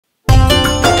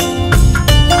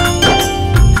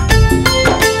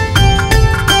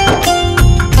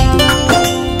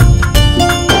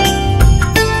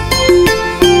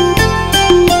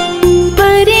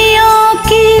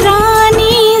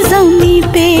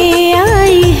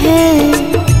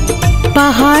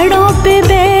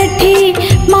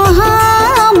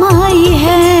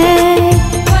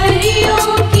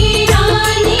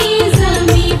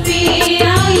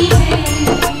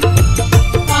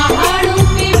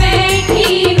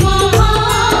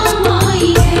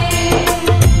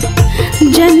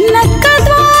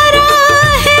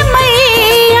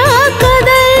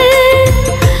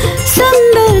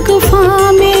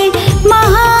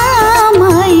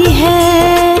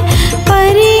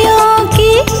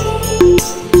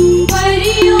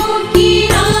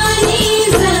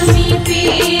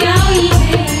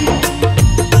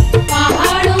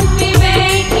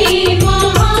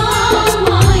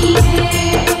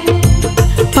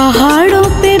पहाड़ों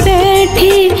पे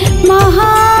बैठी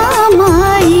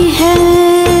महामाई है।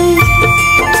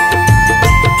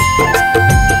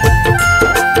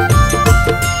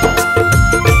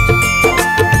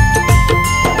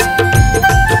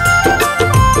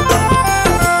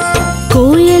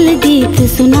 कोयल गीत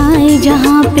सुनाए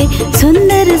जहाँ पे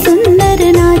सुंदर सुंदर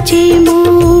नाचे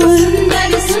मोर।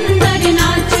 सुंदर सुंदर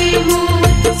नाचे मोर,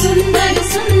 सुंदर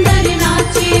सुंदर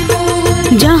नाचे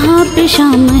मोर। जहाँ पे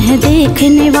शाम है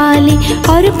देखने वाली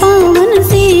और पावन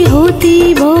सी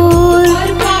होती भोर।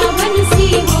 और पावन सी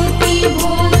होती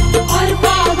भोर, और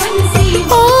पावन सी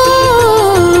ओ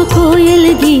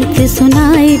कोयल गीत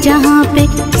सुनाए जहाँ पे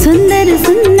सुंदर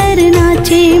सुंदर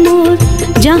नाचे मोर।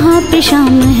 जहाँ पे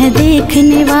शाम है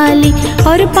देखने वाली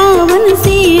और पावन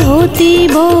सी होती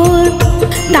भोर।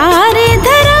 तारे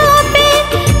धरा पे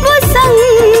वो संग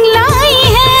लाई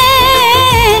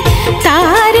है,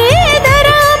 तारे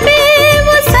धरा पे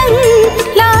वो संग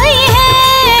लाई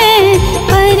है।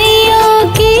 परियों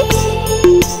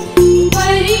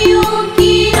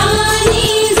की रानी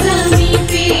ज़मीं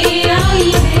पे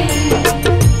आई है।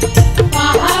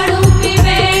 पहाड़ों पे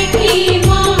बैठी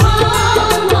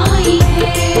महामाई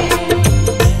है।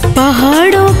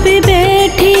 पहाड़ों पे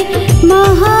बैठी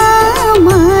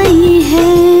महामाई है।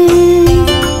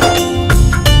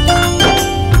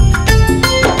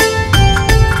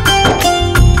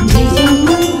 जय जय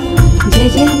माँ, जय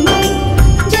जय माँ,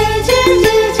 जय जय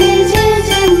जय जय जय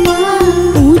जय माँ।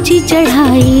 ऊंची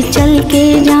चढ़ाई चल के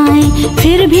जाएं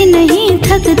फिर भी नहीं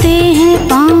थकते हैं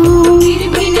पाँव। फिर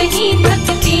भी नहीं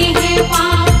थकते हैं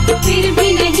पाँव, फिर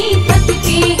भी नहीं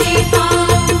थकते हैं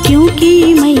पाँव। क्योंकि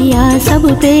मैया सब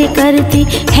पे करती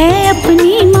है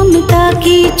अपनी ममता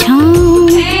की छाँव।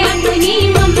 है अपनी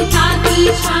ममता की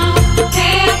छाँव,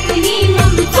 है अपनी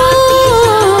ममता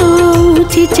की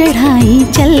ऊंची चढ़ाई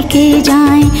चल के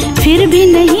जाएं फिर भी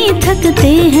नहीं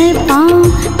थकते हैं पाँव।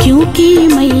 क्योंकि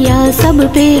मैया सब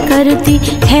पे करती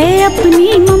है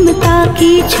अपनी ममता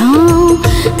की छाँव।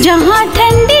 जहाँ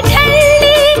ठंडी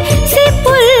ठंडी सी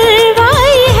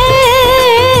पुरवाई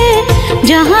है,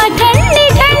 जहाँ